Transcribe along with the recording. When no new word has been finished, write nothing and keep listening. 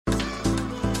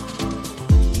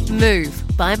Move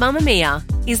by Mamamia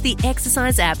is the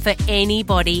exercise app for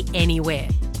anybody, anywhere.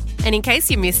 And in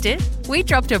case you missed it, we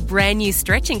dropped a brand new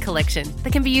stretching collection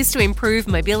that can be used to improve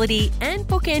mobility and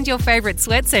bookend your favourite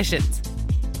sweat sessions.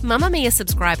 Mamamia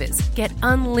subscribers get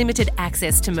unlimited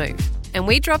access to Move, and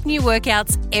we drop new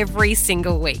workouts every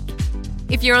single week.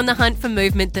 If you're on the hunt for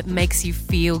movement that makes you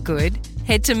feel good,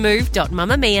 head to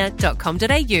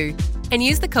move.mamamia.com.au and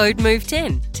use the code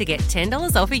MOVE10 to get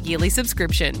 $10 off a yearly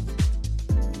subscription.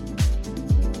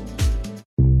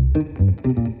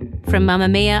 From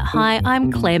Mamamia, hi,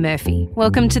 I'm Claire Murphy.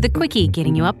 Welcome to the Quickie,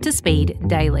 getting you up to speed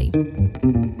daily.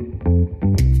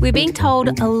 We're being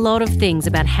told a lot of things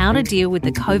about how to deal with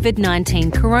the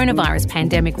COVID-19 coronavirus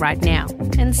pandemic right now,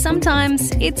 and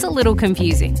sometimes it's a little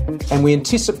confusing. And we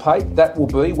anticipate that will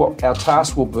be what our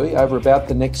task will be over about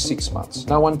the next 6 months.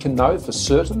 No one can know for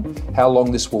certain how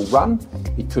long this will run.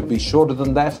 It could be shorter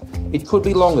than that. It could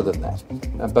be longer than that.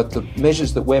 But the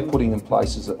measures that we're putting in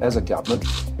place as a government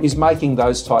is making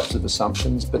those types of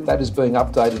assumptions, but that is being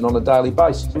updated on a daily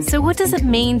basis. So what does it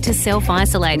mean to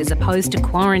self-isolate as opposed to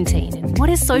quarantine? And what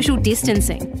is social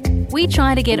distancing? We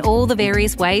try to get all the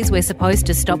various ways we're supposed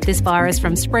to stop this virus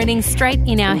from spreading straight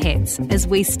in our heads as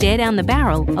we stare down the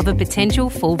barrel of a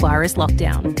potential full virus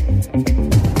lockdown.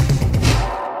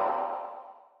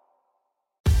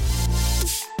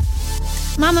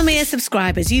 Mamamia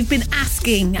subscribers, you've been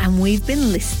asking and we've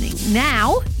been listening.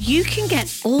 Now you can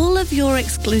get all of your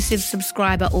exclusive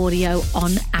subscriber audio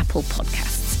on Apple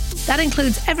Podcasts. That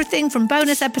includes everything from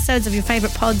bonus episodes of your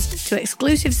favourite pods to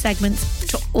exclusive segments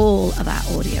to all of our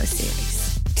audio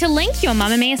series. To link your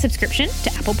Mamamia subscription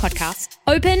to Apple Podcasts,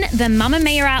 open the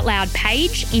Mamamia Out Loud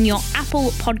page in your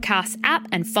Apple Podcasts app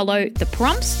and follow the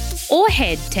prompts, or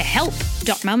head to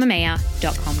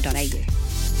help.mamamia.com.au.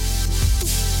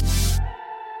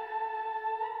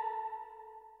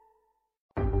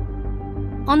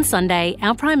 On Sunday,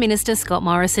 our Prime Minister Scott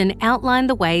Morrison outlined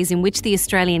the ways in which the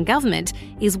Australian government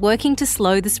is working to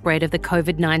slow the spread of the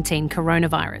COVID-19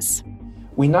 coronavirus.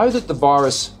 We know that the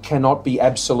virus cannot be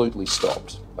absolutely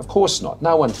stopped. Of course not.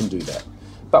 No one can do that.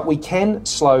 But we can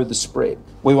slow the spread.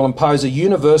 We will impose a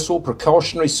universal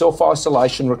precautionary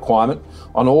self-isolation requirement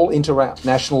on all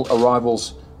international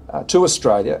arrivals to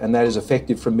Australia, and that is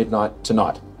effective from midnight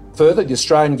tonight. Further, the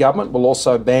Australian government will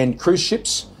also ban cruise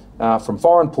ships from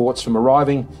foreign ports from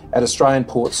arriving at Australian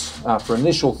ports for an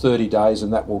initial 30 days,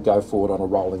 and that will go forward on a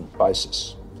rolling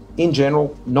basis. In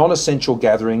general, non-essential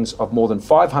gatherings of more than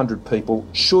 500 people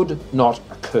should not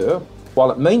occur. While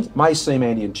it may seem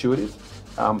anti-intuitive,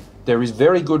 there is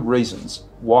very good reasons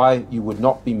why you would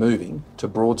not be moving to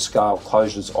broad-scale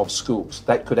closures of schools.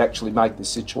 That could actually make the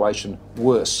situation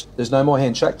worse. There's no more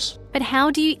handshakes. But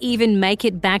how do you even make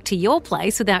it back to your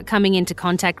place without coming into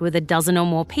contact with a dozen or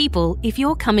more people if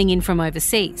you're coming in from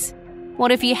overseas?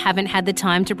 What if you haven't had the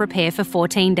time to prepare for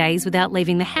 14 days without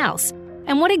leaving the house?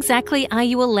 And what exactly are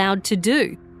you allowed to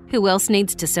do? Who else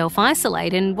needs to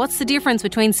self-isolate, and what's the difference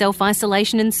between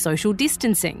self-isolation and social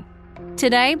distancing?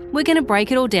 Today, we're going to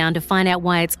break it all down to find out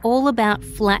why it's all about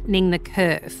flattening the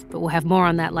curve, but we'll have more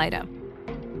on that later.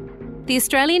 The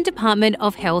Australian Department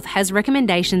of Health has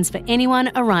recommendations for anyone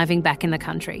arriving back in the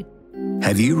country.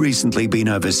 Have you recently been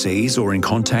overseas or in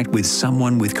contact with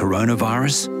someone with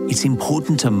coronavirus? It's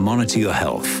important to monitor your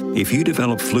health. If you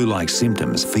develop flu-like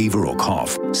symptoms, fever or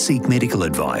cough, seek medical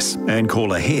advice and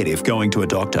call ahead if going to a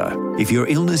doctor. If your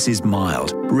illness is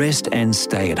mild, rest and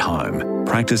stay at home.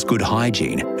 Practice good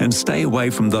hygiene and stay away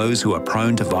from those who are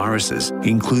prone to viruses,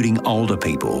 including older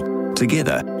people.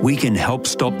 Together, we can help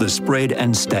stop the spread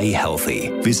and stay healthy.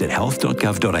 Visit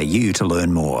health.gov.au to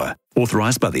learn more.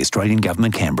 Authorised by the Australian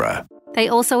Government, Canberra. They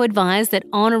also advise that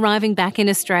on arriving back in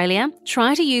Australia,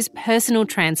 try to use personal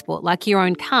transport like your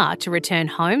own car to return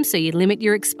home so you limit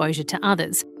your exposure to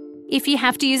others. If you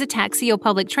have to use a taxi or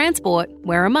public transport,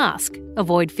 wear a mask,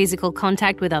 avoid physical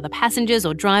contact with other passengers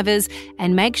or drivers,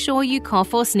 and make sure you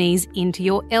cough or sneeze into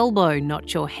your elbow,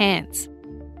 not your hands.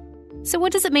 So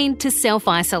what does it mean to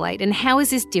self-isolate, and how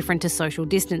is this different to social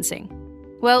distancing?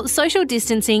 Well, social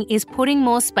distancing is putting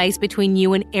more space between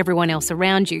you and everyone else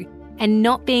around you, and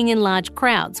not being in large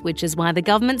crowds, which is why the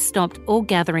government stopped all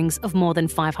gatherings of more than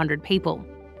 500 people.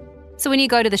 So when you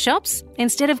go to the shops,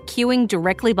 instead of queuing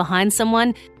directly behind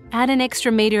someone, add an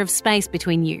extra metre of space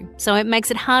between you, so it makes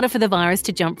it harder for the virus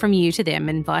to jump from you to them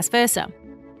and vice versa.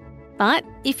 But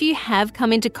if you have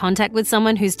come into contact with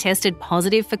someone who's tested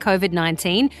positive for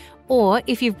COVID-19, or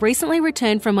if you've recently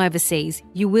returned from overseas,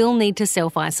 you will need to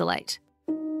self-isolate.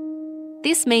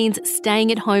 This means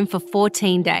staying at home for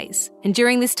 14 days, and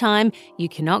during this time, you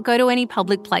cannot go to any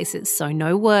public places, so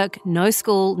no work, no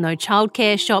school, no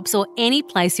childcare, shops, or any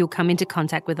place you'll come into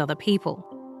contact with other people.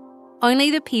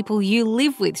 Only the people you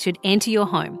live with should enter your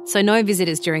home, so no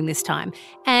visitors during this time.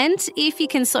 And if you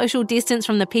can social distance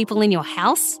from the people in your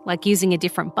house, like using a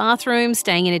different bathroom,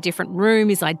 staying in a different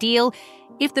room is ideal.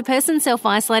 If the person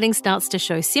self-isolating starts to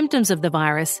show symptoms of the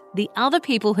virus, the other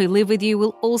people who live with you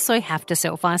will also have to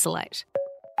self-isolate.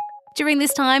 During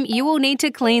this time, you will need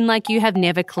to clean like you have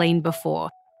never cleaned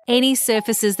before. Any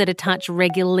surfaces that are touched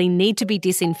regularly need to be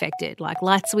disinfected, like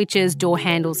light switches, door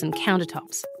handles and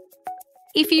countertops.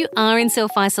 If you are in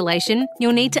self-isolation,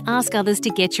 you'll need to ask others to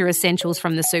get your essentials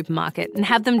from the supermarket and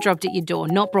have them dropped at your door,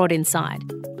 not brought inside.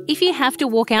 If you have to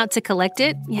walk out to collect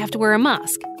it, you have to wear a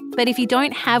mask. But if you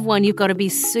don't have one, you've got to be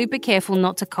super careful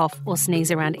not to cough or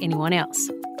sneeze around anyone else.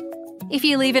 If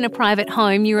you live in a private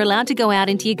home, you're allowed to go out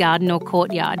into your garden or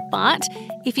courtyard. But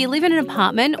if you live in an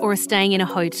apartment or are staying in a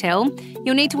hotel,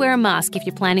 you'll need to wear a mask if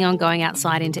you're planning on going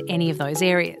outside into any of those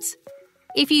areas.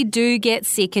 If you do get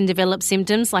sick and develop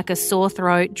symptoms like a sore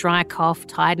throat, dry cough,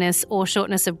 tiredness or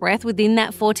shortness of breath within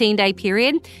that 14-day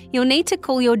period, you'll need to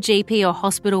call your GP or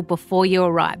hospital before you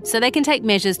arrive so they can take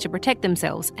measures to protect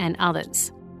themselves and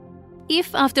others.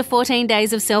 If after 14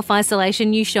 days of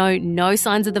self-isolation you show no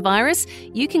signs of the virus,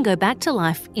 you can go back to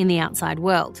life in the outside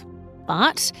world.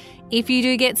 But if you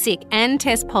do get sick and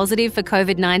test positive for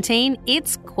COVID-19,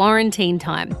 it's quarantine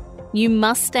time. You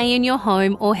must stay in your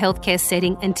home or healthcare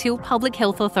setting until public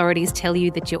health authorities tell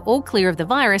you that you're all clear of the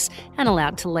virus and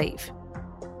allowed to leave.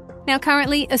 Now,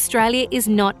 currently, Australia is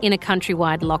not in a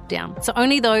countrywide lockdown, so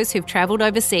only those who've travelled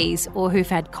overseas or who've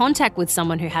had contact with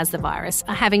someone who has the virus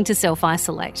are having to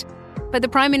self-isolate. But the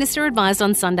Prime Minister advised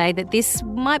on Sunday that this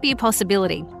might be a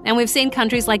possibility, and we've seen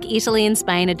countries like Italy and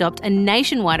Spain adopt a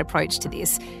nationwide approach to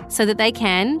this so that they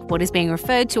can, what is being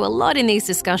referred to a lot in these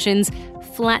discussions,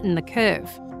 flatten the curve.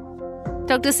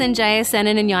 Dr. Sanjaya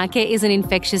Sanananaike is an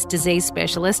infectious disease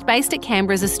specialist based at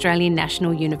Canberra's Australian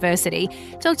National University.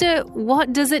 Doctor,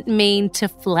 what does it mean to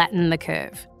flatten the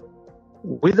curve?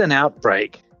 With an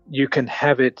outbreak, you can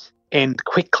have it end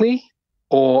quickly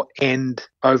or end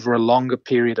over a longer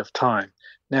period of time.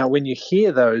 Now, when you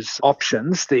hear those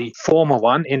options, the former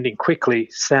one, ending quickly,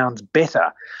 sounds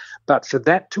better. But for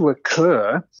that to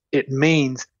occur, it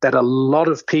means that a lot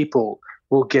of people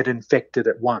will get infected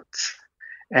at once.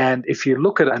 And if you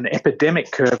look at an epidemic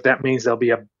curve, that means there'll be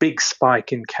a big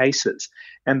spike in cases.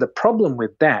 And the problem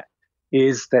with that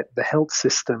is that the health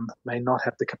system may not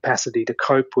have the capacity to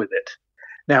cope with it.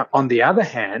 Now, on the other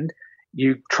hand,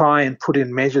 you try and put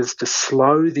in measures to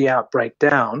slow the outbreak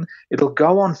down. It'll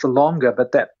go on for longer,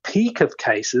 but that peak of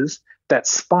cases, that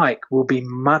spike, will be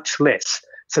much less.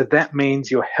 So that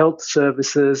means your health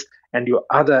services and your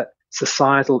other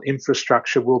societal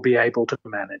infrastructure will be able to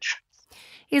manage.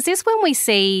 Is this when we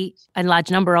see a large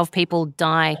number of people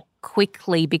die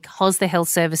quickly because the health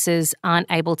services aren't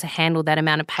able to handle that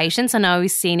amount of patients? I know we've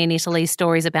seen in Italy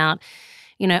stories about,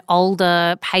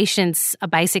 older patients are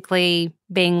basically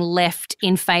being left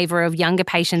in favour of younger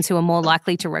patients who are more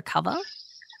likely to recover.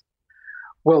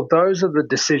 Well, those are the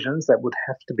decisions that would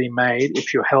have to be made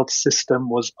if your health system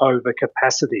was over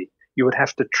capacity. You would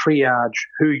have to triage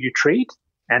who you treat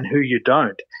and who you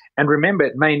don't. And remember,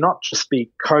 it may not just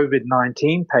be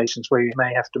COVID-19 patients where you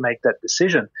may have to make that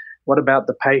decision. What about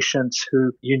the patients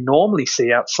who you normally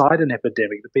see outside an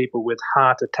epidemic, the people with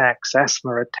heart attacks,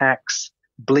 asthma attacks,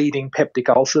 bleeding, peptic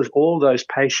ulcers, all those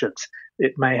patients?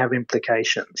 It may have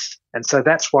implications. And so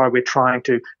that's why we're trying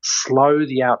to slow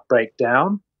the outbreak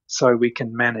down so we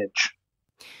can manage.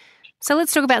 So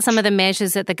let's talk about some of the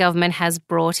measures that the government has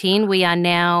brought in. We are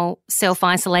now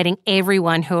self-isolating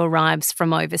everyone who arrives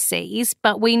from overseas,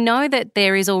 but we know that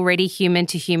there is already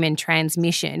human-to-human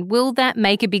transmission. Will that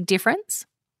make a big difference?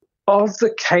 Of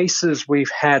the cases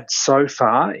we've had so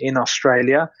far in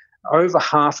Australia, over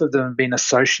half of them have been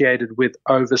associated with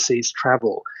overseas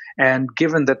travel. And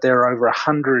given that there are over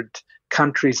 100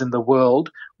 countries in the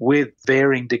world with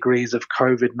varying degrees of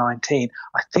COVID-19,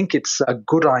 I think it's a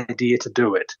good idea to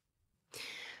do it.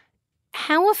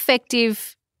 How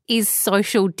effective is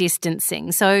social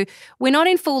distancing? So we're not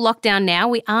in full lockdown now.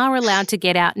 We are allowed to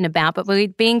get out and about, but we're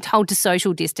being told to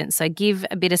social distance, so give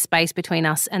a bit of space between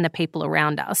us and the people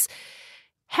around us.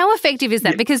 How effective is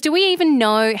that? Because do we even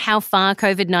know how far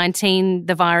COVID-19,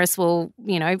 the virus will,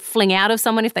 fling out of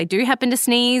someone if they do happen to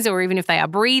sneeze, or even if they are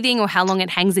breathing, or how long it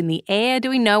hangs in the air? Do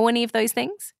we know any of those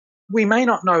things? We may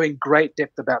not know in great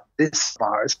depth about this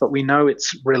virus, but we know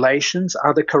its relations,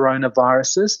 other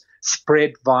coronaviruses,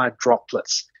 spread via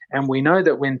droplets. And we know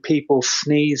that when people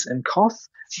sneeze and cough,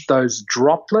 those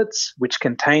droplets, which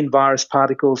contain virus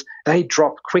particles, they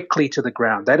drop quickly to the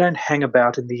ground. They don't hang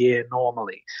about in the air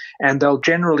normally. And they'll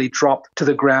generally drop to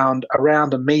the ground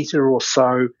around a metre or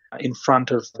so in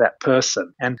front of that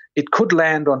person. And it could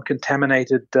land on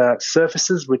contaminated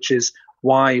surfaces, which is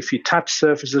why if you touch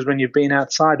surfaces when you've been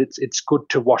outside, it's good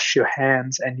to wash your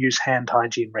hands and use hand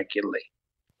hygiene regularly.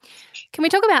 Can we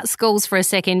talk about schools for a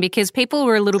second? Because people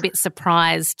were a little bit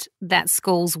surprised that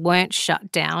schools weren't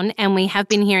shut down, and we have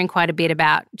been hearing quite a bit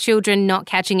about children not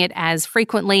catching it as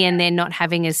frequently and then not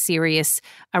having as serious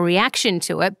a reaction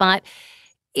to it. But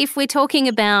if we're talking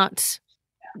about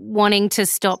wanting to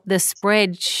stop the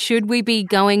spread, should we be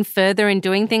going further and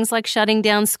doing things like shutting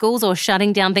down schools or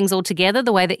shutting down things altogether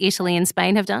the way that Italy and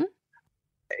Spain have done?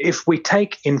 If we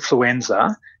take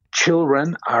influenza,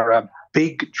 children are a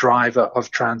big driver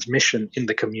of transmission in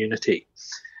the community.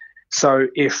 So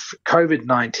if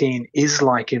COVID-19 is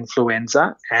like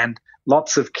influenza and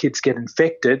lots of kids get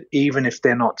infected, even if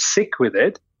they're not sick with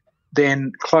it,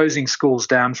 then closing schools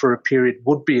down for a period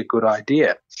would be a good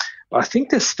idea. But I think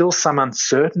there's still some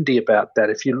uncertainty about that.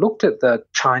 If you looked at the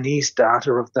Chinese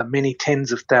data of the many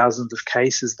tens of thousands of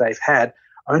cases they've had,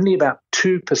 only about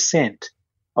 2%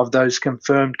 of those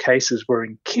confirmed cases were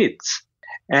in kids.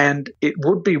 And it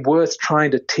would be worth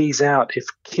trying to tease out if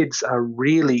kids are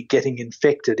really getting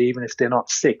infected, even if they're not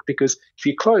sick. Because if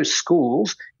you close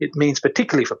schools, it means,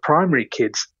 particularly for primary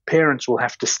kids, parents will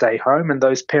have to stay home, and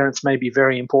those parents may be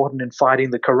very important in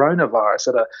fighting the coronavirus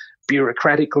at a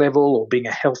bureaucratic level or being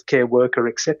a healthcare worker,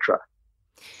 etc.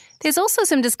 There's also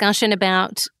some discussion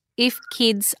about if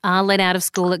kids are let out of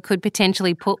school, it could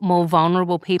potentially put more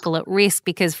vulnerable people at risk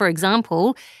because, for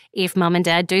example, if mum and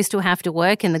dad do still have to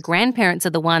work and the grandparents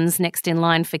are the ones next in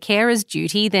line for carers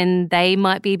duty, then they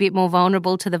might be a bit more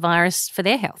vulnerable to the virus for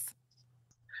their health.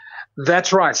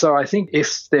 That's right. So I think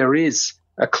if there is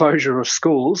a closure of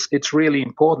schools, it's really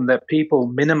important that people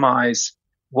minimise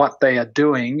what they are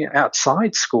doing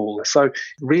outside school. So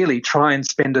really try and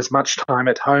spend as much time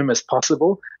at home as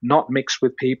possible, not mix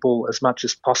with people as much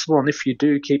as possible. And if you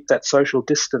do, keep that social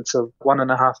distance of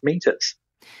 1.5 metres.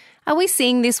 Are we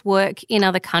seeing this work in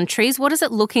other countries? What is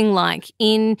it looking like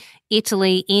in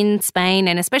Italy, in Spain,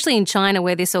 and especially in China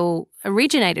where this all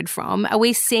originated from? Are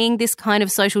we seeing this kind of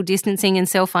social distancing and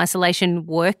self-isolation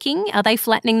working? Are they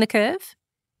flattening the curve?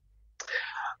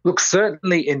 Look,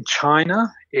 certainly in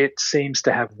China, it seems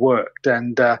to have worked.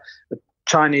 And the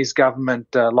Chinese government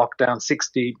locked down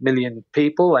 60 million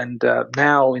people. And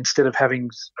now, instead of having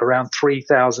around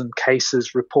 3,000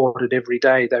 cases reported every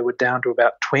day, they were down to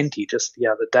about 20 just the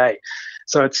other day.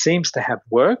 So it seems to have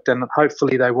worked, and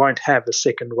hopefully they won't have a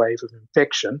second wave of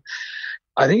infection.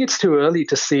 I think it's too early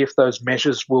to see if those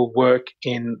measures will work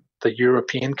in the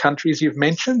European countries you've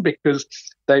mentioned, because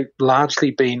they've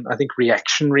largely been, I think,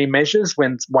 reactionary measures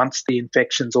once the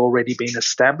infection's already been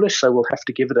established. So we'll have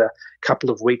to give it a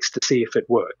couple of weeks to see if it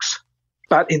works.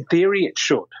 But in theory, it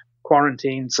should.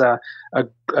 Quarantine's a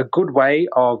good way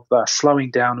of slowing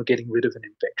down or getting rid of an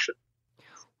infection.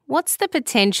 What's the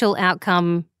potential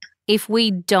outcome if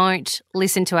we don't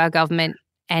listen to our government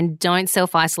and don't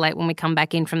self-isolate when we come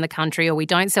back in from the country, or we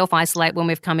don't self-isolate when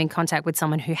we've come in contact with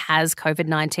someone who has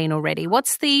COVID-19 already?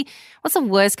 What's the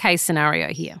worst case scenario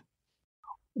here?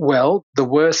 Well, the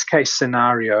worst case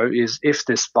scenario is if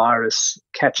this virus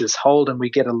catches hold and we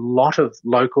get a lot of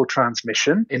local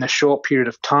transmission in a short period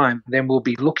of time, then we'll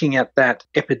be looking at that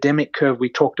epidemic curve we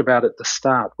talked about at the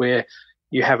start, where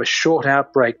you have a short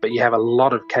outbreak, but you have a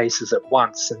lot of cases at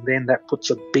once, and then that puts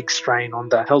a big strain on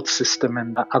the health system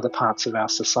and other parts of our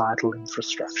societal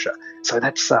infrastructure. So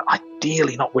that's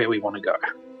ideally not where we want to go.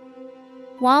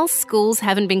 While schools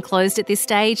haven't been closed at this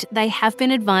stage, they have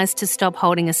been advised to stop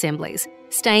holding assemblies,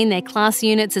 stay in their class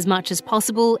units as much as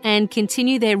possible, and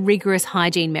continue their rigorous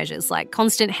hygiene measures like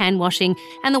constant hand washing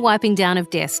and the wiping down of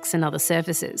desks and other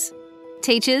surfaces.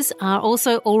 Teachers are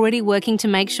also already working to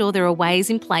make sure there are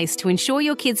ways in place to ensure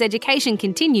your kids' education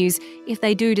continues if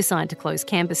they do decide to close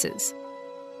campuses.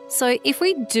 So if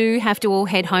we do have to all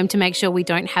head home to make sure we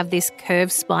don't have this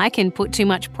curve spike and put too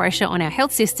much pressure on our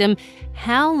health system,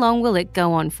 how long will it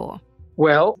go on for?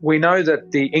 Well, we know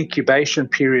that the incubation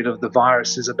period of the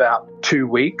virus is about 2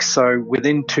 weeks. So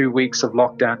within 2 weeks of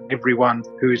lockdown, everyone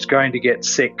who's going to get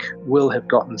sick will have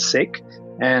gotten sick.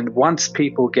 And once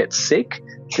people get sick,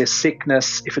 their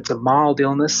sickness, if it's a mild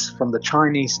illness, from the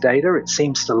Chinese data, it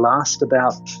seems to last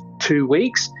about 2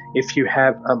 weeks. If you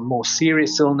have a more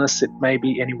serious illness, it may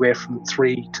be anywhere from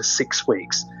 3 to 6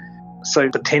 weeks. So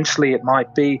potentially it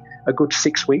might be a good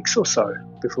 6 weeks or so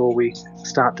before we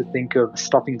start to think of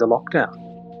stopping the lockdown.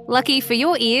 Lucky for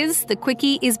your ears, the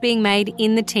Quickie is being made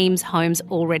in the team's homes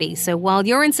already. So while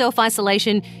you're in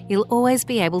self-isolation, you'll always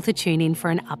be able to tune in for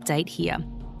an update here.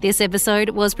 This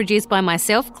episode was produced by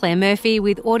myself, Claire Murphy,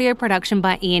 with audio production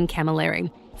by Ian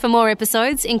Camilleri. For more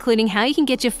episodes, including how you can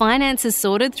get your finances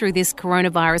sorted through this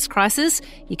coronavirus crisis,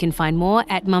 you can find more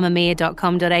at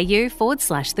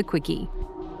mamamia.com.au/thequickie.